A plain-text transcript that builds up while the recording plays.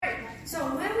So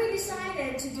when we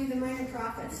decided to do the Minor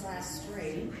Prophets last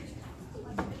spring,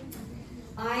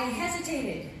 I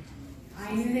hesitated.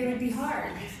 I knew they would be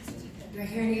hard. Do I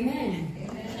hear an amen?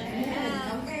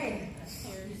 Amen. Okay.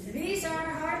 These are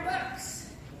hard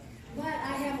books, but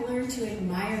I have learned to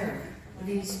admire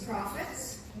these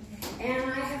prophets,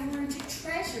 and I have learned to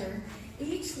treasure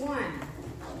each one.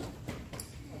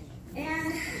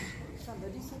 And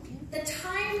the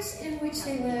times in which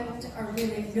they lived are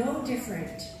really no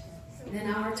different than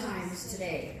our times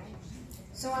today.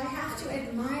 So I have to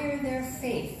admire their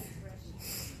faith.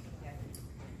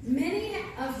 Many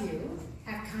of you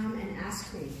have come and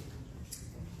asked me,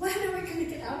 when are we going to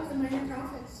get out of the Minor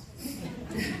Prophets?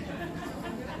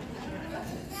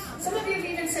 Some of you have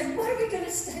even said, what are we going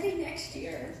to study next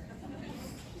year?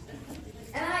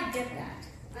 And I get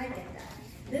that.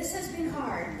 This has been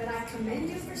hard, but I commend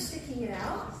you for sticking it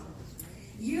out.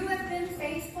 You have been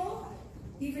faithful,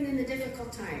 even in the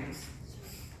difficult times.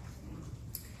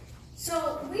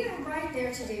 So we are right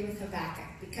there today with Habakkuk,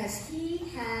 because he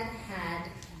had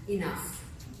enough.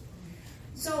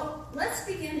 So let's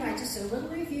begin by just a little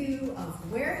review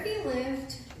of where he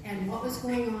lived and what was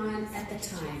going on at the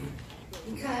time.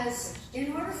 Because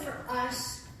in order for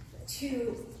us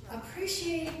to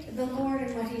appreciate the Lord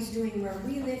and what he's doing where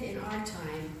we live in our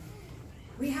time,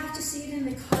 we have to see it in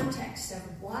the context of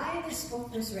why this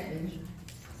book was written,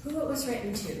 who it was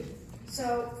written to.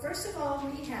 So first of all,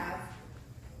 we have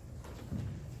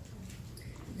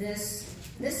this.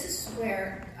 This is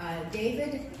where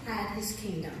David had his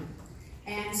kingdom,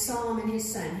 and Solomon,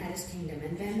 his son, had his kingdom.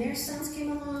 And then their sons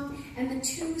came along, and the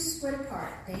two split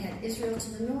apart. They had Israel to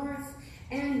the north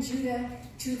and Judah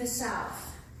to the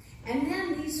south. And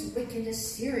then these wicked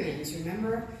Assyrians,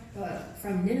 remember,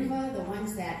 from Nineveh, the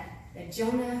ones that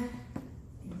Jonah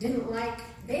didn't like,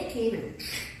 they came and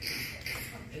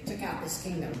they took out this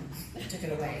kingdom, took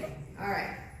it away. All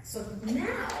right, so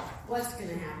now what's going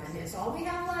to happen is all we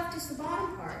have left is the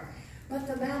bottom part. But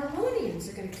the Babylonians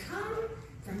are going to come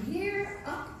from here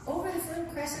up over the Fertile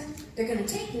Crescent. They're going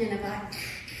to take Nineveh.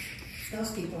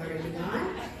 Those people are going to be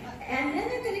gone. And then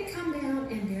they're going to come down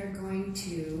and they're going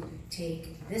to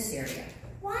take this area.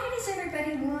 Why does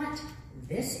everybody want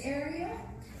this area?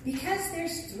 Because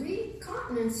there's 3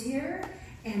 continents here,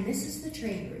 and this is the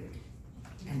trade route.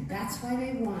 And that's why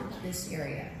they want this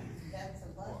area.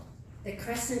 The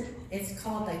crescent, it's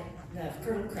called the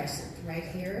Fertile Crescent right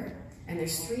here. And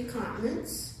there's 3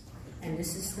 continents, and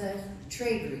this is the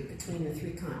trade route between the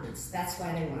 3 continents. That's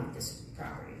why they want this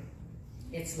property.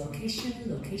 It's location.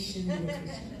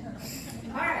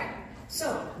 All right,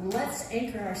 so let's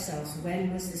anchor ourselves.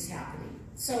 When was this happening?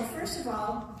 So first of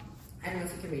all, I don't know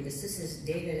if you can read this. This is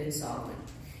David and Solomon.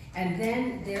 And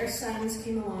then their sons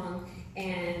came along,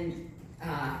 and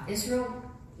Israel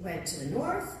went to the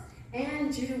north,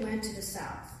 and Judah went to the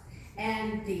south.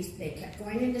 And they kept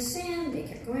going into sin,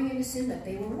 but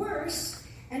they were worse.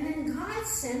 And then God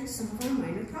sent some of our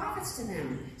minor prophets to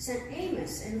them, sent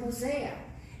Amos and Hosea.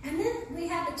 And then we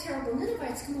had the terrible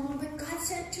Ninevites come along, but God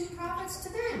sent 2 prophets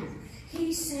to them.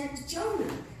 He sent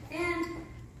Jonah. And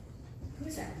who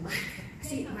is that?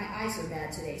 See, my eyes are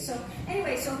bad today. So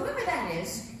anyway, so whoever that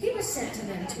is, he was sent to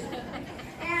them too.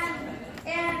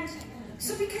 And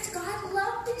so because God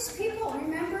loved these people,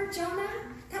 remember Jonah?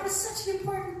 That was such an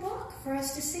important book for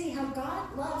us to see how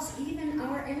God loves even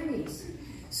our enemies.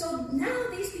 So now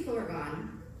these people are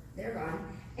gone. They're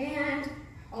gone. And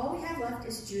all we have left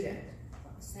is Judah.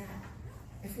 What's that?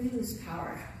 If we lose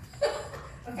power.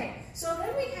 Okay, so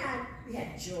then we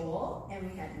had Joel,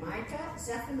 and we had Micah,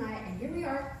 Zephaniah, and here we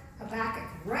are, Habakkuk,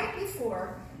 right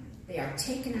before they are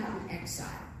taken out in exile.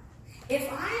 If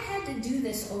I had to do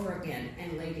this over again,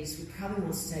 and ladies, we probably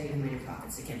won't study the Minor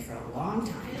Prophets again for a long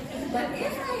time, but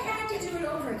if I had to do it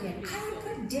over again, I would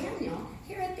put Daniel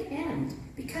here at the end,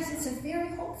 because it's a very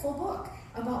hopeful book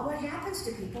about what happens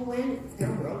to people when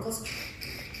their world goes,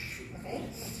 okay?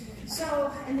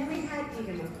 So, and then we had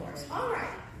Edom, of course. All right.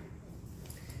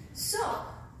 So,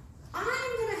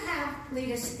 I'm going to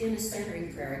lead us in a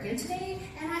centering prayer again today,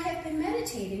 and I have been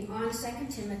meditating on 2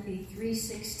 Timothy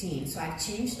 3:16, so I've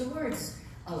changed the words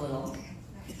a little.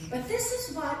 But this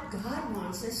is what God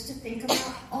wants us to think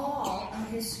about all of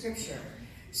his scripture.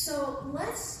 So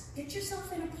let's get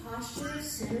yourself in a posture of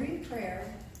centering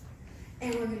prayer,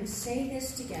 and we're going to say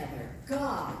this together.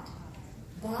 God,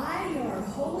 by your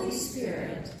Holy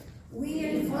Spirit, we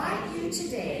invite you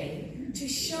today to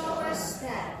show us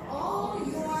that all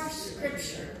your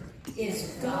scripture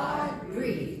is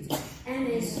God-breathed and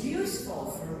is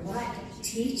useful for what?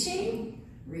 Teaching,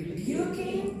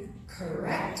 rebuking,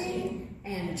 correcting,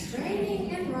 and training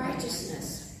in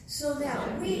righteousness, so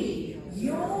that we,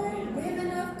 your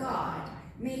women of God,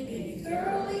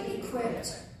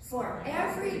 for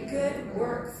every good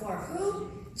work. For who?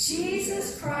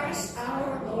 Jesus Christ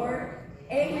our Lord.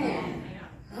 Amen.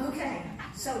 Okay,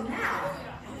 so now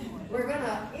we're going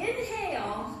to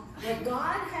inhale what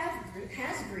God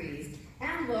has breathed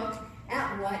and look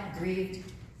at what breathed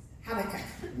Habakkuk.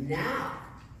 Now,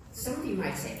 some of you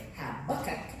might say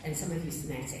Habakkuk, and some of you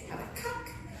might say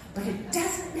Habakkuk, but it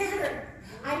doesn't matter.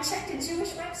 I checked a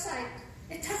Jewish website.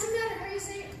 It doesn't matter how you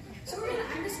say it. So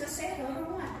I'm just going to say it over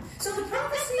one. So the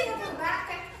prophecy of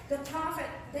Habakkuk, the prophet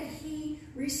that he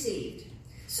received.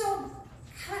 So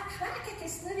Habakkuk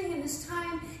is living in this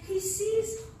time. He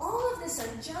sees all of this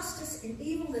injustice and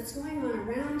evil that's going on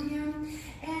around him,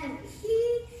 and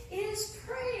he is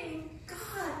praying,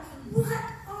 God, what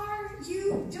are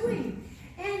you doing?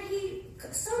 And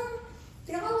some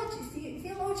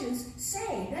theologians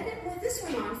say that this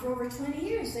went on for over 20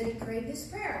 years that he prayed this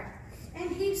prayer. And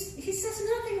he says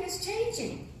nothing is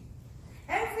changing.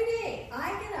 Every day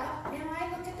I get up and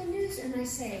I look at the news and I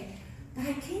say,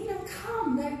 thy kingdom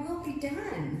come, thy will be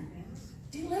done.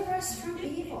 Deliver us from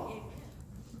evil.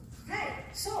 Okay,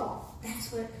 so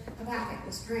that's what Habakkuk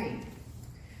was praying.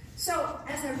 So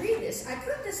as I read this, I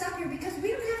put this up here because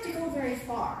we don't have to go very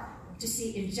far to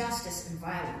see injustice and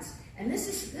violence. And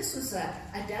this was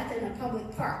a death in a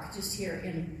public park just here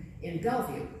in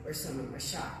Bellevue where someone was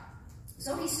shot.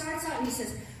 So he starts out and he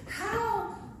says,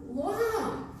 how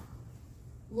long,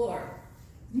 Lord,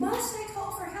 must I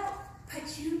call for help?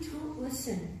 But you don't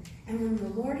listen. And when the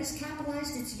Lord is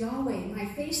capitalized, it's Yahweh. My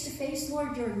face-to-face,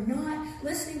 Lord, you're not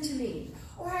listening to me.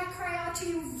 Or I cry out to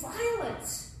you,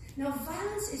 violence. Now,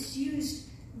 violence is used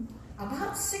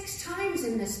about 6 times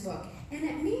in this book. And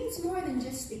it means more than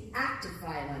just the act of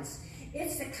violence.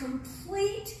 It's the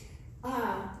complete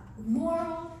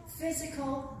moral,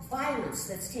 physical violence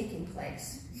that's taking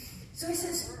place. So he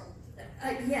says,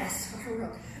 yes,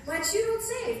 but you don't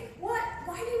save. What?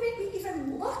 Why do you make me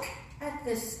even look at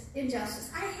this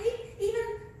injustice? I hate even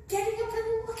getting up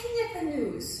and looking at the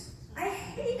news. I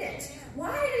hate it.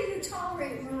 Why do you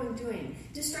tolerate wrongdoing,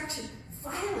 destruction,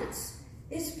 violence?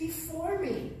 Is before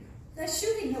me. The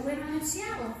shooting that went on in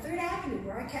Seattle, 3rd Avenue,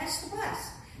 where I catch the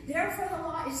bus. Therefore the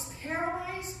law is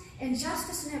paralyzed, and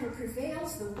justice never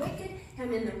prevails. The wicked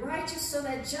hem in the righteous, so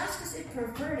that justice is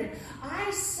perverted. I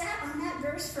sat on that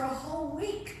verse for a whole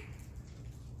week.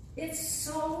 It's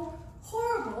so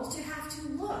horrible to have to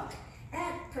look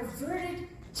at perverted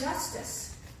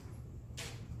justice.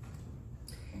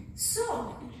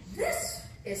 So, this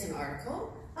is an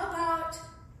article about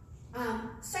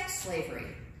sex slavery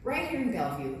right here in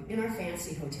Bellevue in our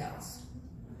fancy hotels.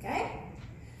 Okay?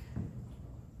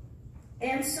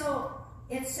 And so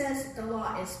it says the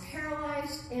law is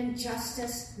paralyzed and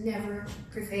justice never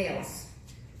prevails.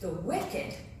 The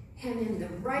wicked hem in the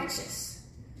righteous,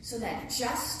 so that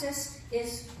justice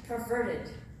is perverted.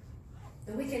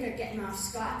 The wicked are getting off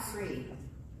scot-free.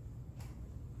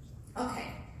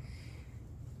 Okay.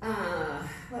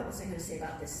 What was I going to say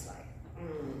about this slide?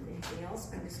 Anything else?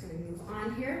 I'm just going to move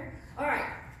on here. All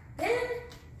right. Then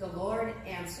the Lord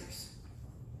answers.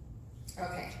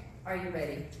 Okay. Are you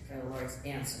ready for the Lord's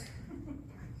answer?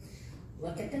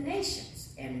 Look at the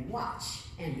nations and watch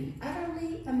and be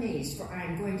utterly amazed, for I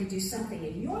am going to do something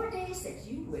in your days that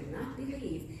you would not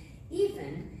believe,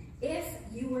 even if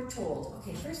you were told.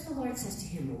 Okay, first the Lord says to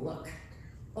him, look,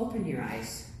 open your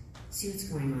eyes, see what's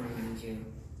going on around you.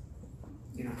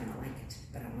 You're not going to like it,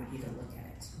 but I want you to look at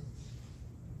it.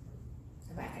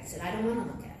 Habakkuk said, I don't want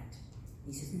to look at it.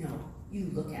 He says, no, you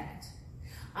look at it.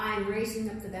 I'm raising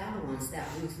up the Babylons, that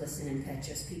ruthless and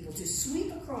impetuous people, to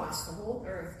sweep across the whole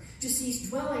earth, to seize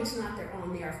dwellings not their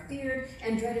own. They are feared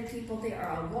and dreaded people. They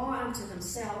are a law unto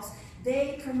themselves.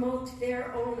 They promote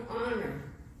their own honor.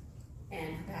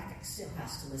 And Habakkuk still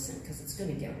has to listen because it's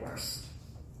going to get worse.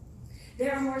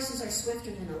 Their horses are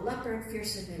swifter than a leopard,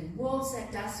 fiercer than wolves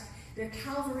at dusk. Their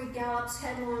cavalry gallops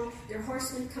headlong. Their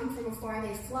horsemen come from afar.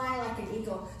 They fly like an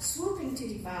eagle, swooping to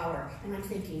devour. And I'm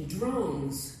thinking,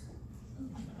 drones.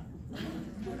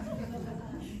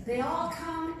 They all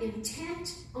come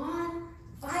intent on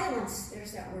violence.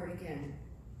 There's that word again.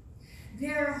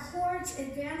 Their hordes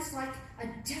advance like a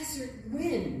desert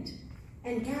wind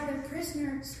and gather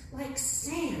prisoners like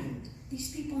sand.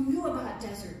 These people knew about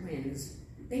desert winds.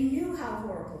 They knew how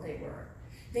horrible they were.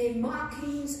 They mock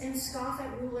kings and scoff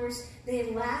at rulers.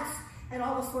 They laugh at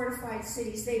all the fortified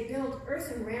cities. They build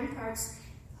earthen ramparts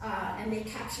and they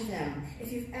capture them.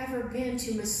 If you've ever been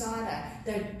to Masada,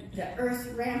 the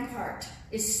earth rampart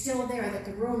is still there that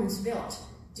the Romans built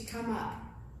to come up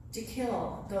to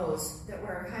kill those that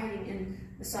were hiding in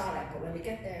Masada. But when they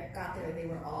got there, they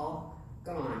were all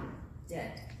gone,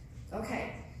 dead.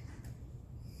 Okay.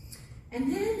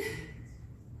 And then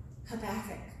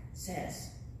Habakkuk says,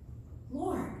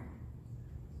 Lord,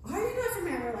 are you not from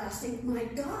everlasting? My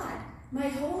God, my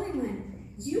Holy One,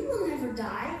 you will never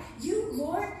die. You,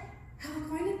 Lord, have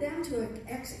appointed them to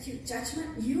execute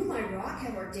judgment. You, my rock,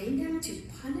 have ordained them to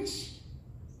punish.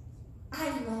 I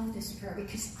love this prayer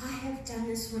because I have done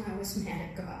this when I was mad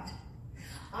at God.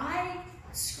 I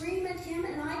scream at him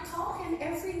and I call him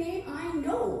every name I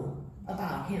know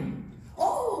about him.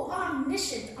 Oh,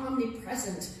 omniscient,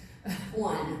 omnipresent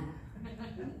one.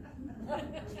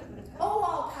 Oh,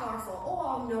 all powerful. Oh,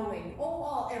 all knowing. Oh,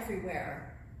 all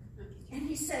everywhere. And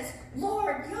he says,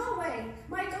 Lord, Yahweh,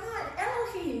 my God,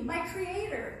 Elohim, my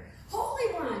creator,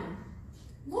 Holy One,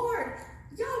 Lord,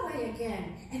 Yahweh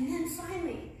again. And then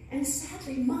finally, and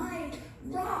sadly, my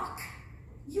rock.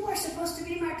 You are supposed to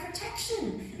be my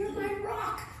protection. You're my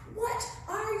rock. What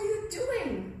are you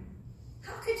doing?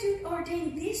 How could you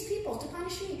ordain these people to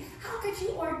punish me? How could you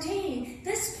ordain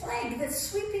this plague that's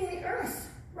sweeping the earth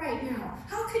right now?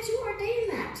 How could you ordain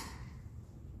that?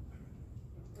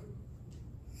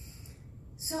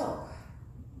 So,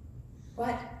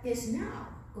 what is now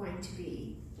going to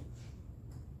be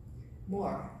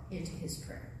more into his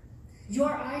prayer?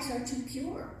 Your eyes are too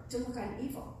pure to look on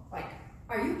evil. Like,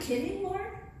 are you kidding,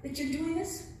 Lord, that you're doing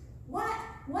this? What?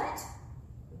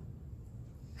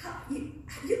 How, you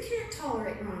can't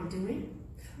tolerate wrongdoing.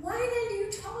 Why then do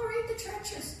you tolerate the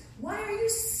treacherous? Why are you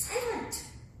silent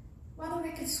while the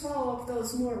wicked swallow up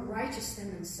those more righteous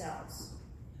than themselves?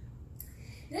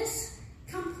 This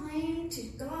complaining to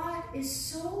God is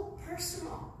so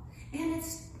personal, and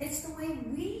it's the way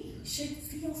we should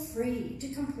feel free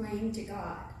to complain to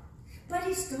God. But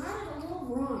he's got it a little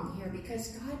wrong here because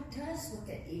God does look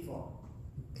at evil.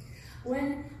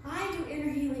 When I do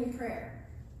inner healing prayer,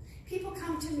 people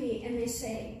come to me and they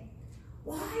say,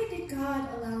 why did God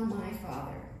allow my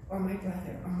father or my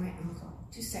brother or my uncle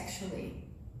to sexually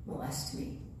molest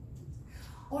me?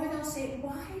 Or they'll say,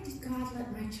 why did God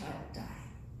let my child die?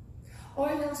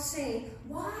 Or they'll say,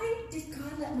 why did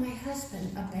God let my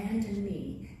husband abandon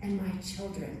me and my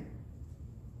children?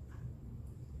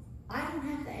 I don't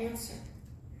have the answer,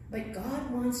 but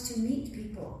God wants to meet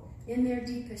people in their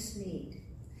deepest need.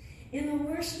 In the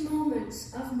worst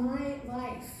moments of my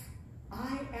life,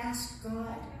 I asked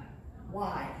God,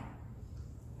 why?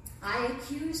 I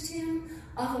accused him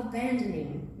of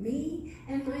abandoning me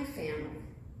and my family.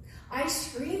 I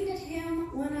screamed at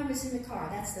him when I was in the car.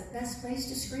 That's the best place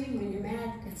to scream when you're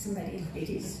mad at somebody,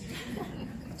 ladies.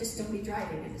 Just don't be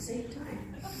driving at the same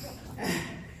time.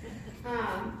 And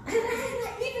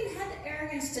I even had the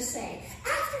arrogance to say,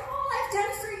 after all I've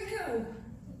done for you.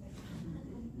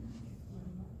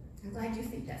 I'm glad you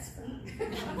think that's funny.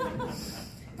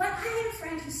 But I had a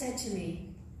friend who said to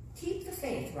me, keep the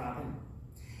faith, Robin.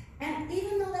 And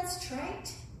even though that's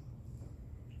trite,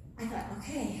 I thought,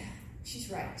 okay, she's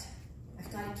right.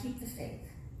 I've got to keep the faith.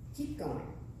 Keep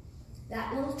going.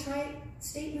 That little trite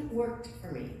statement worked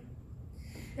for me.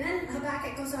 Then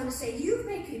Habakkuk goes on to say, you've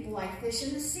made people like fish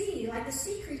in the sea, like the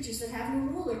sea creatures that have no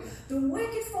ruler. The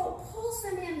wicked folk pulls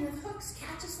them in with hooks,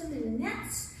 catches them in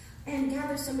nets, and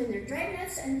gathers them in their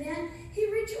dragnets, and then he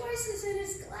rejoices and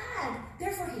is glad.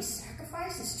 Therefore he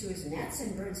sacrifices to his nets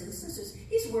and burns incense.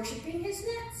 He's worshiping his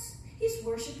nets. He's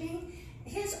worshiping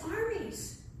his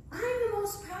armies. I'm the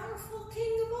most powerful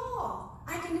king of all.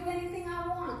 I can do anything I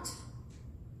want.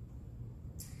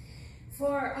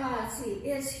 For,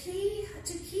 is he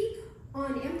to keep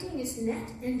on emptying his net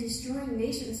and destroying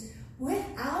nations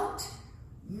without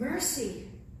mercy?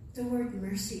 The word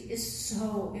mercy is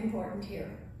so important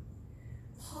here.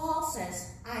 Paul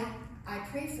says, I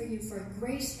pray for you for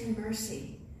grace and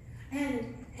mercy.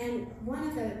 And one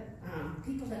of the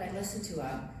people that I listened to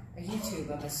a YouTube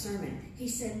of a sermon, he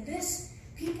said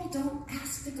people don't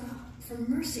ask the God for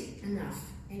mercy enough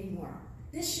anymore.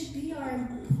 This should be our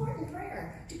important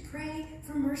prayer, to pray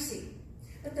for mercy.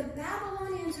 But the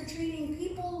Babylonians are treating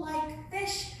people like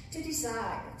fish to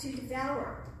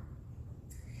devour.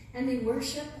 And they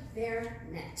worship their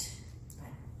net.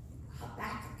 But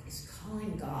Habakkuk is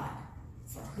calling God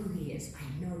for who he is.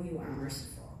 I know you are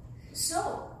merciful.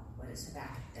 So, what does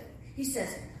Habakkuk do? He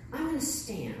says, I'm going to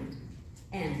stand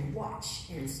and watch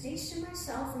and station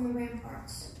myself on the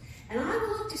ramparts. And I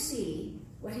will look to see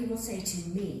what he will say to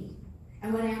me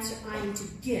and what answer I am to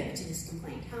give to this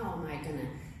complaint. How am I going to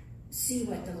see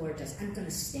what the Lord does? I'm going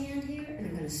to stand here, and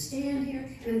I'm going to stand here,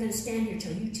 and I'm going to stand here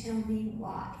till you tell me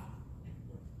why.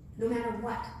 No matter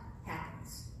what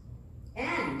happens.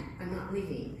 And I'm not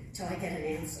leaving till I get an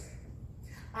answer.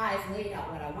 I've laid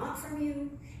out what I want from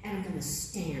you, and I'm going to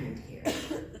stand here.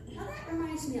 Now that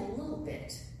reminds me a little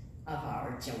bit of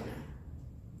our Jonah.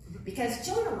 Because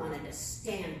Jonah wanted to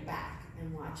stand back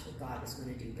and watch what God was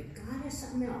going to do. But God has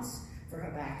something else for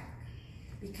Habakkuk,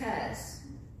 because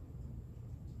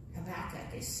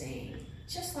Habakkuk is saying,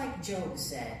 just like Job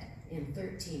said in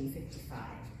 13:55,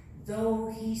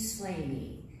 though he slay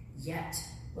me, yet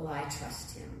will I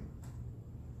trust him.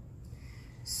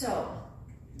 So,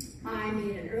 I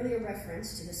made an earlier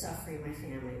reference to the suffering my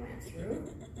family went through,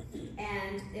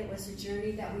 and it was a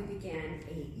journey that we began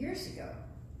 8 years ago.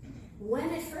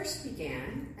 When it first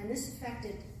began, and this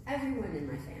affected everyone in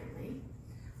my family,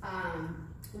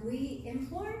 we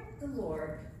implored the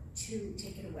Lord to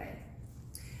take it away.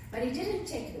 But he didn't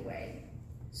take it away.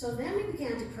 So then we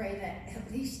began to pray that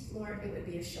at least, Lord, it would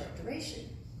be of short duration.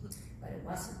 But it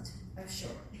wasn't of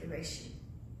short duration.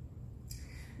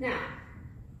 Now,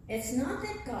 it's not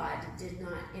that God did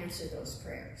not answer those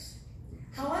prayers.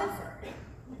 However,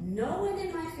 no one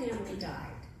in my family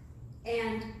died.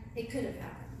 And it could have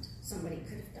happened. Somebody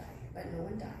could have died, but no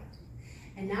one died.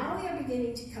 And now we are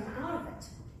beginning to come out of it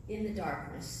in the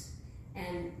darkness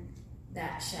and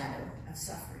that shadow of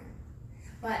suffering.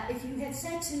 But if you had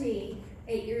said to me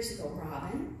 8 years ago,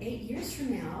 Robin, 8 year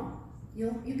from now,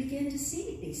 you begin to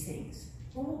see these things.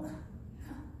 Well,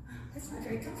 that's not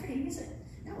very comforting, is it?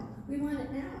 No, we want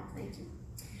it now, thank you.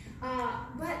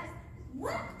 But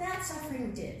what that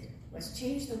suffering did was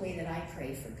change the way that I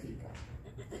pray for people.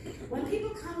 When people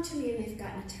come to me and they've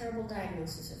gotten a terrible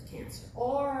diagnosis of cancer,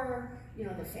 or,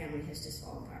 their family has just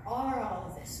fallen apart, or all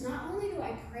of this, not only do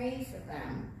I pray for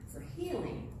them for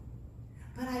healing,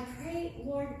 but I pray,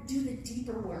 Lord, do the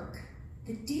deeper work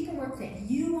that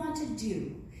you want to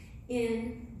do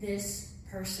in this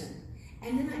person.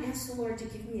 And then I ask the Lord to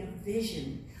give me a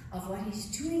vision of what he's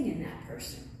doing in that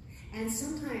person. And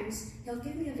sometimes he'll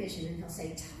give me a vision and he'll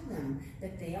say, tell them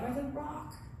that they are the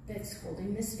rock that's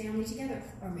holding this family together.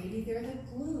 Or maybe they're the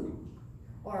glue.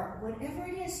 Or whatever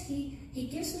it is, he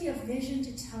gives me a vision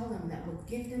to tell them that will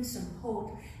give them some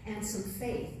hope and some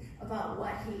faith about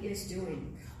what he is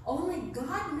doing. Only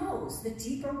God knows the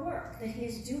deeper work that he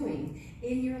is doing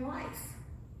in your life.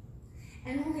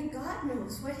 And only God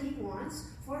knows what he wants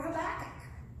for Habakkuk.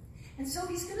 And so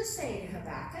he's going to say to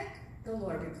Habakkuk, the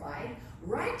Lord replied,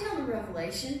 write down the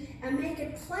revelation and make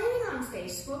it plain on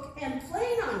Facebook and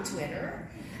plain on Twitter.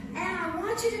 And I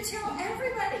want you to tell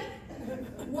everybody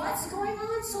what's going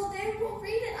on so they will read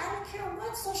it. I don't care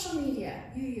what social media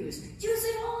you use. Use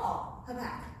it all,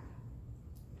 Habakkuk.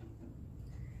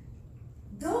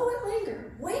 Though it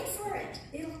linger, wait for it.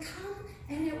 It'll come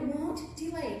and it won't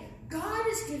delay. God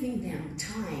is giving them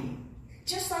time,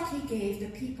 just like he gave the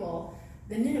people,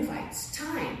 the Ninevites,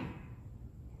 time.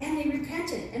 And they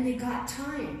repented and they got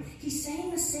time. He's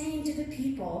saying the same to the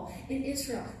people in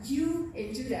Israel.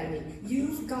 In Judah,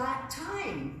 you've got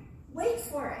time. Wait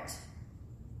for it.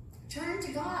 Turn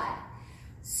to God.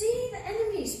 See, the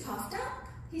enemy's puffed up,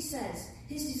 he says.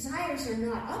 His desires are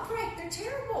not upright. They're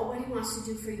terrible, what he wants to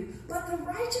do for you. But the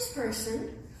righteous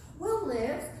person will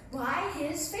live by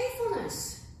his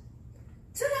faithfulness.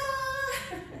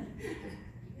 Ta-da!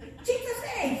 Keep the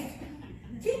faith.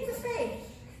 Keep the faith.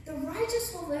 The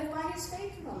righteous will live by his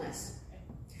faithfulness.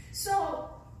 So,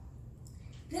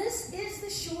 this is the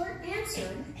short answer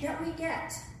that we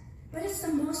get. But it's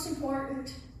the most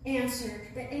important answer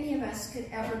that any of us could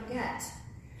ever get.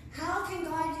 How can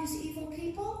God use evil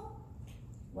people?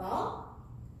 Well,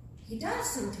 he does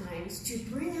sometimes to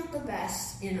bring out the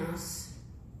best in us,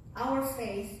 our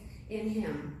faith in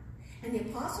him. And the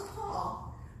Apostle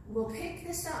Paul will pick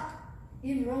this up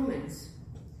in Romans.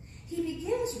 He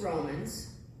begins Romans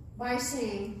by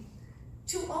saying,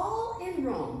 to all in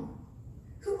Rome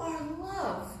who are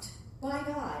loved by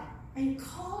God and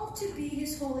called to be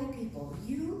his holy people.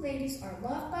 You, ladies, are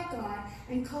loved by God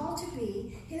and called to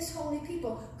be his holy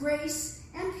people. Grace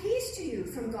and peace to you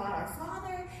from God our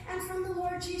Father and from the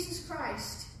Lord Jesus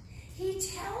Christ. He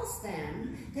tells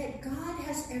them that God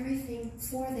has everything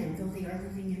for them, though they are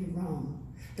living in Rome,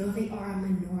 though they are a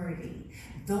minority,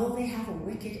 though they have a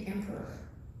wicked emperor,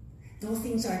 though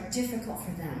things are difficult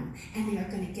for them, and they are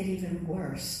going to get even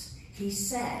worse. He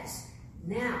says,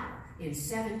 now, in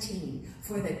 17,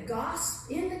 for in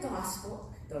the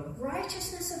gospel, the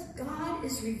righteousness of God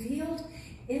is revealed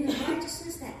in the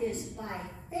righteousness that is by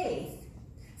faith.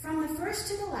 From the first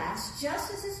to the last,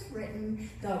 just as is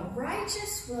written, the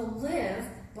righteous will live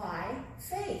by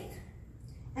faith.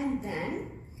 And then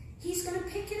he's going to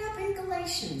pick it up in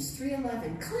Galatians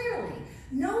 3:11. Clearly,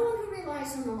 no one who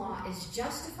relies on the law is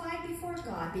justified before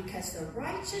God because the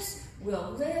righteous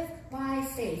will live by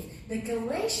faith. The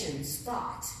Galatians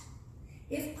thought,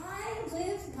 if I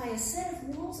live by a set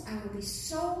of rules, I will be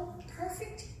so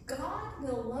perfect, God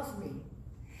will love me.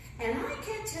 And I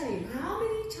can't tell you how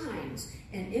many times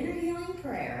in inner healing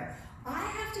prayer I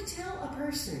have to tell a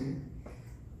person,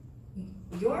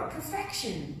 your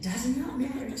perfection does not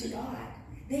matter to God.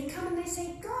 They come and they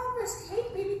say, God must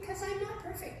hate me because I'm not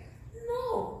perfect.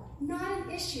 No, not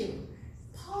an issue.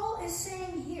 Paul is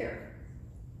saying here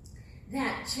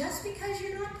that just because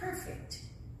you're not perfect,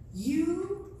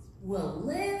 you will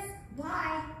live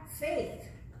by faith,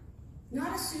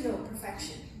 not a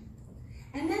pseudo-perfection.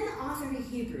 And then the author of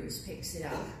Hebrews picks it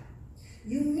up.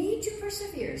 You need to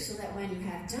persevere so that when you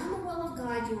have done the will of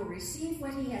God, you will receive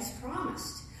what he has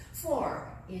promised. For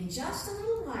in just a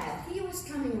little while, he who is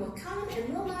coming will come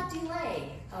and will not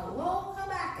delay. Hello,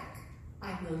 Habakkuk.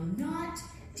 I will not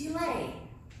delay.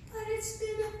 But it's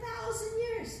been 1,000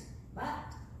 years.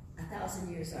 But 1,000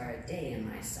 years are a day in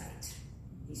my sight,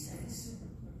 he says.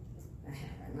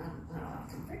 Not a lot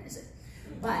of comfort, is it?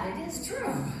 But it is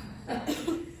true.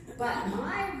 But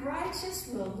my righteous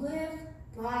will live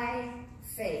by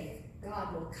faith.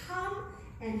 God will come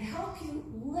and help you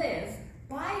live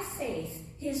by faith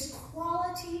his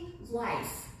quality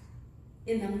life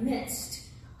in the midst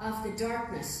of the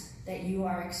darkness that you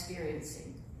are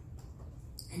experiencing.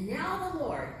 And now the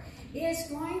Lord is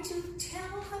going to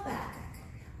tell Habakkuk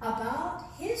about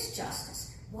his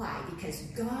justice. Why? Because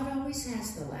God always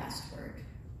has the last word.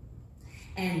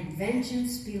 And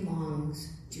vengeance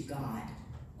belongs to God.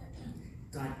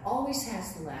 God always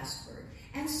has the last word.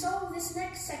 And so this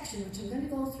next section, which I'm going to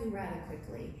go through rather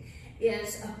quickly,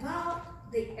 is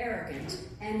about the arrogant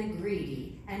and the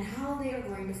greedy and how they are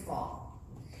going to fall.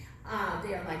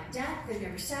 They are like death. They're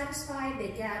never satisfied. They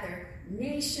gather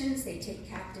nations. They take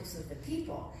captives of the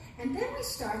people. And then we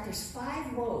start, there's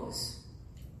 5 woes.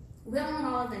 Will not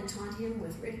all of them taunt him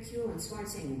with ridicule and scorn,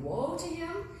 saying, woe to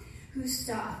him who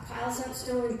piles up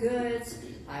stolen goods,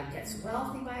 gets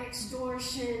wealthy by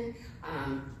extortion,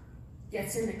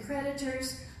 gets into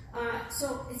creditors.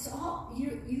 So it's all,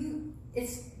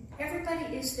 it's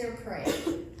everybody is their prey.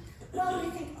 Well,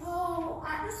 we think,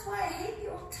 that's why I hate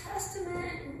the Old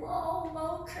Testament.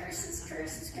 Woe, curses,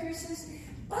 curses, curses.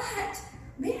 But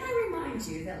may I remind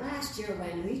you that last year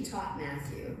when we taught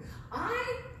Matthew,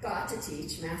 I got to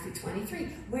teach Matthew 23,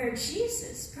 where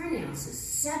Jesus pronounces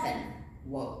 7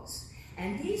 woes.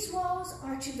 And these woes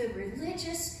are to the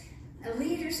religious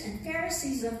leaders and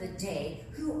Pharisees of the day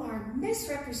who are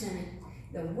misrepresenting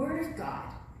the Word of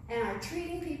God and are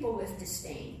treating people with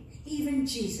disdain. Even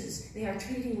Jesus, they are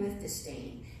treating with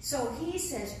disdain. So he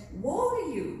says, woe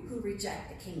to you who reject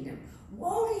the kingdom.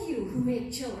 Woe to you who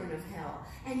make children of hell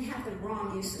and have the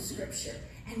wrong use of Scripture.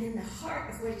 And then the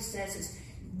heart of what he says is,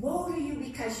 woe to you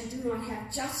because you do not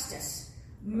have justice,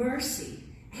 mercy,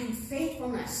 and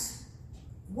faithfulness.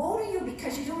 Woe to you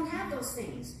because you don't have those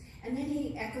things. And then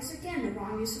he echoes again the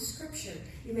wrong use of Scripture.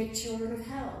 You make children of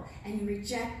hell and you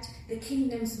reject the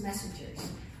kingdom's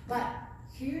messengers. But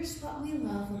here's what we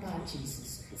love about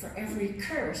Jesus. For every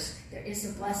curse, there is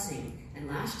a blessing. And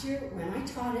last year, when I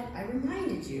taught it, I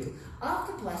reminded you of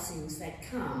the blessings that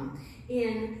come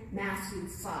in Matthew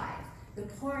 5. The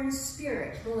poor in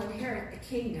spirit will inherit the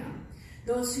kingdom.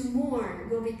 Those who mourn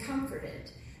will be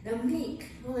comforted. The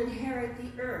meek will inherit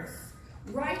the earth.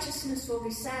 Righteousness will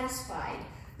be satisfied.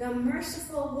 The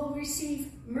merciful will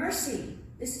receive mercy.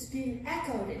 This is being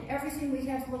echoed in everything we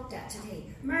have looked at today.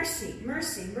 Mercy,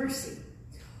 mercy, mercy.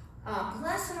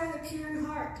 Blessed are the pure in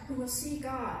heart, who will see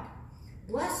God.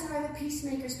 Blessed are the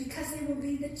peacemakers, because they will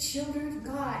be the children of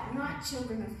God, not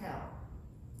children of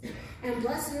hell. And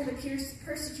blessed are the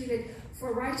persecuted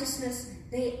for righteousness.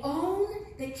 They own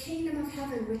the kingdom of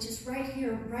heaven, which is right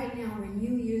here, right now, when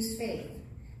you use faith.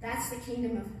 That's the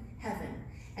kingdom of heaven.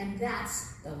 And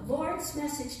that's the Lord's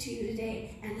message to you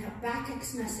today and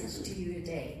Habakkuk's message to you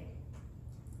today.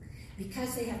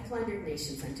 Because they have plundered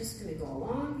nations. I'm just going to go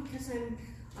along because I'm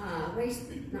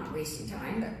not wasting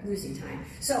time, but losing time.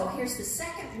 So here's the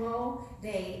second woe.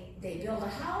 They build a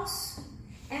house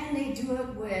and they do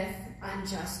it with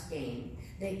unjust gain.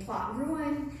 They plot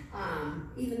ruin.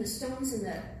 Even the stones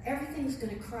and everything's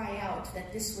going to cry out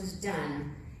that this was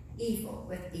done evil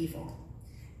with evil.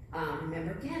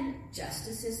 Remember again,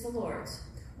 justice is the Lord's.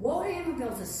 Woe to him who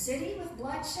builds a city with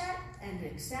bloodshed and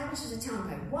establishes a town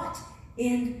by what?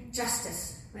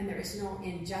 Injustice. When there is no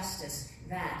injustice,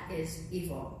 that is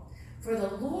evil. For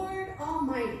the Lord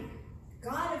Almighty,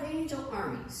 God of angel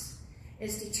armies,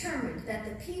 is determined that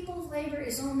the people's labor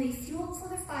is only fuel for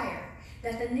the fire,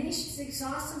 that the nations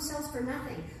exhaust themselves for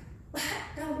nothing. But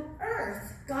the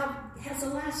earth, God has the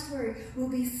last word, will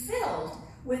be filled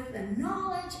with the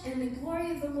knowledge and the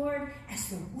glory of the Lord as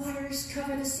the waters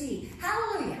cover the sea.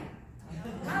 Hallelujah.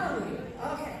 Hallelujah.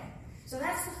 Okay. So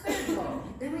that's the third woe.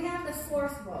 Then we have the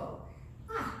fourth woe.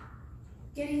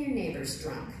 Getting your neighbors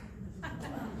drunk.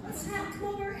 Let's come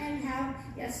over and have,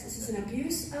 yes, this is an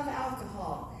abuse of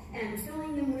alcohol and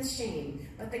filling them with shame.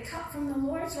 But the cup from the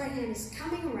Lord's right hand is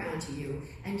coming around to you,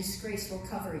 and disgrace will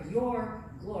cover your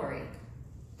glory.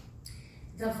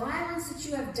 The violence that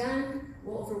you have done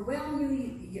will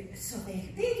overwhelm you. So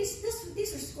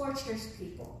these are scorched earth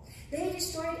people. They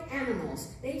destroyed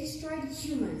animals. They destroyed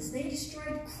humans. They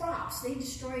destroyed crops. They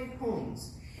destroyed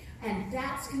homes. And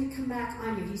that's going to come back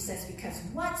on you, he says, because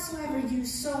whatsoever you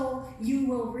sow, you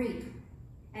will reap.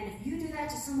 And if you do that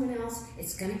to someone else,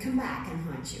 it's going to come back and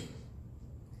haunt you.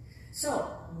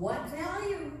 So, what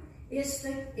value is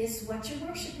what you're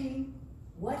worshiping?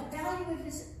 What value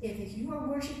is it if you are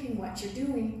worshiping what you're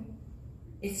doing?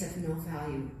 It's of no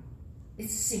value.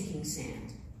 It's sinking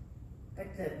sand.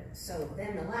 So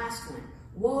then the last one.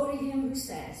 Woe to him who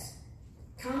says,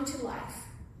 come to life.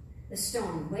 The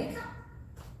stone, wake up.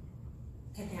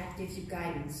 And that gives you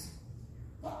guidance.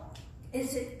 Well,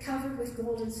 is it covered with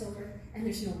gold and silver and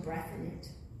there's no breath in it?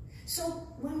 So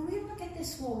when we look at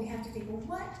this wall, we have to think, well,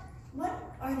 what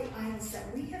are the idols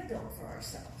that we have built for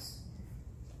ourselves?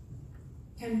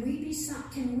 Can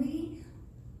we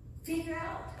figure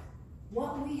out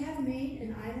what we have made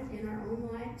an idol in our own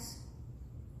lives?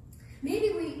 Maybe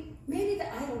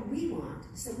the idol we want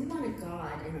is that we want a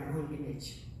God in our own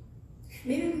image.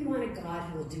 Maybe we want a God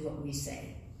who will do what we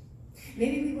say.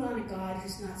 Maybe we want a God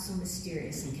who's not so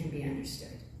mysterious and can be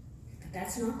understood. But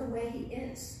that's not the way he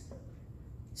is.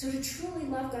 So to truly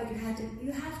love God,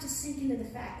 you have to sink into the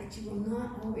fact that you will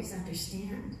not always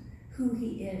understand who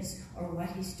he is or what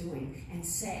he's doing, and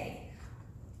say,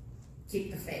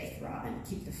 keep the faith, Robin,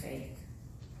 keep the faith.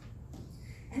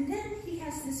 And then he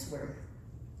has this word,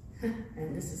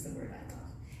 and this is the word I love.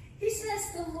 He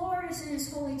says, the Lord is in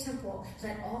his holy temple.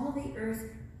 Let all the earth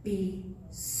be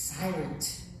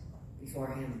silent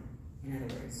before him. In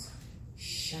other words,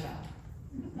 shut up.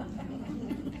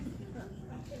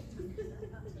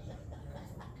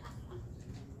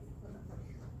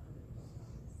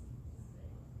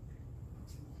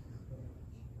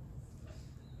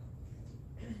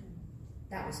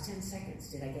 That was 10 seconds.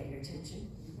 Did I get your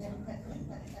attention?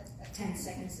 10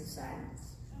 seconds of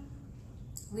silence.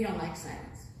 We don't like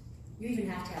silence. You even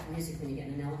have to have music when you get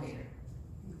in an elevator.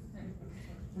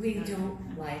 We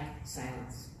don't like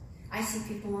silence. I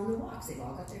see people on the walks. They've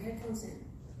all got their headphones in.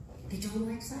 They don't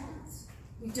like silence.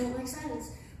 We don't like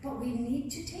silence. But we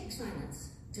need to take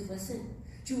silence to listen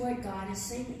to what God is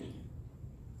saying.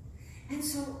 And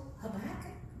so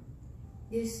Habakkuk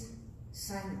is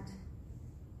silent.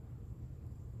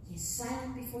 He's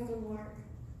silent before the Lord.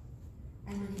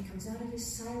 And when he comes out of his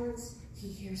silence, he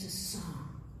hears a song.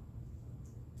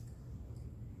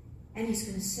 And he's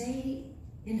going to say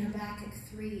in Habakkuk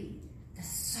 3, the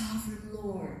sovereign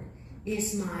Lord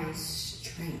is my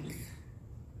strength.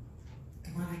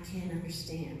 The one I can't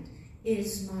understand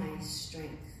is my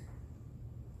strength.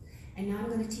 And now I'm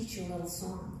going to teach you a little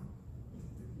song.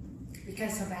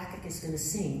 Because Habakkuk is going to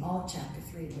sing all chapter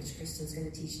 3, which Kristen's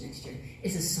going to teach next year,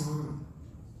 is a song.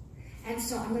 And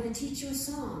so I'm going to teach you a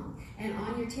song. And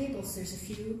on your tables, there's a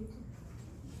few.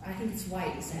 I think it's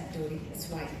white. Is that Dodie? It's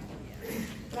white.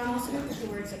 But I'm also going to put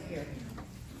the words up here.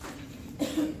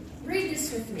 Read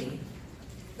this with me.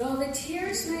 Though the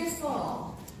tears may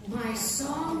fall, my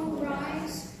song will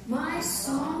rise. My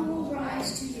song will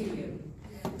rise to you.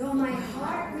 Though my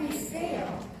heart may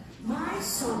fail, my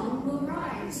song will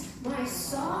rise. My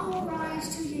song will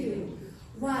rise to you.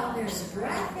 While there's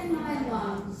breath in my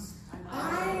lungs,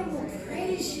 I will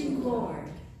praise you, Lord.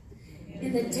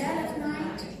 In the dead of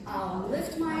night, I'll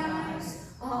lift my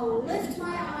eyes. I'll lift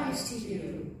my eyes to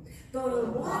you. Though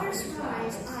the waters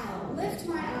rise, I'll lift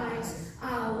my eyes.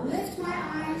 I'll lift my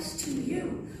eyes to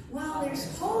you. While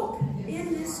there's hope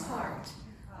in this heart,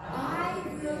 I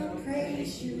will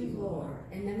praise you, Lord.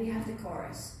 And then we have the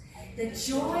chorus. The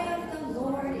joy of the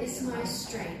Lord is my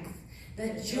strength.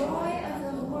 The joy of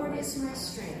the Lord is my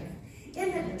strength.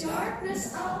 In the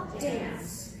darkness I'll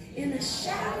dance. In the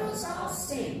shadows I'll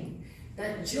sing.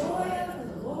 The joy of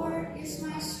the Lord is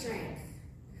my strength.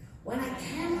 When I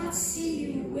cannot see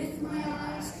you with my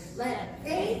eyes, let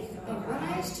faith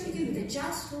arise to you. The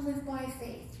just will live by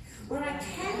faith. When I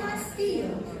cannot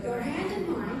feel your hand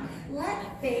in mine,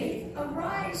 let faith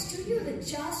arise to you. The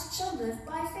just shall live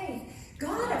by faith.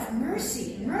 God of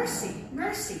mercy, mercy,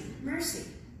 mercy, mercy,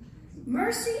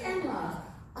 mercy and love,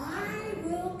 I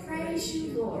will praise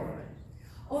you, Lord.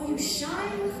 Oh, you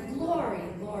shine with glory,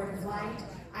 Lord of light.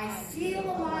 I feel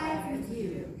alive with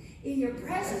you. In your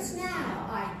presence now,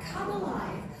 I come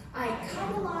alive. I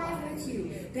come alive with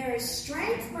you. There is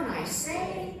strength when I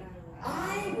say,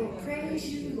 I will praise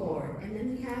you, Lord. And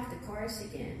then we have the chorus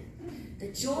again.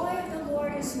 The joy of the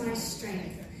Lord is my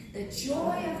strength. The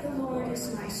joy of the Lord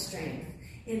is my strength.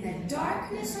 In the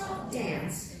darkness I'll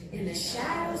dance. In the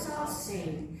shadows I'll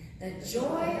sing. The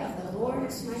joy of the Lord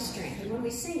is my strength. And when we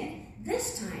sing it,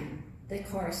 this time the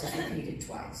chorus is repeated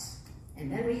twice.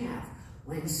 And then we have,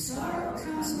 when sorrow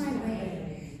comes my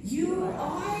way, you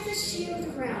are the shield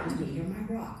around me. You're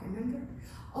my rock, remember?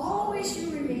 Always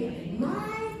you remain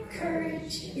my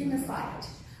courage in the fight.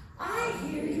 I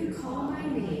hear you call my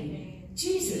name.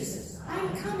 Jesus,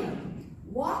 I'm coming.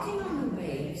 Walking on the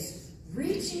waves,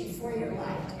 reaching for your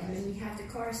light. And then we have the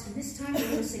chorus, and this time we're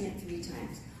going to sing it 3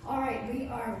 times. All right, we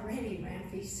are ready,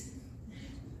 Ramfies.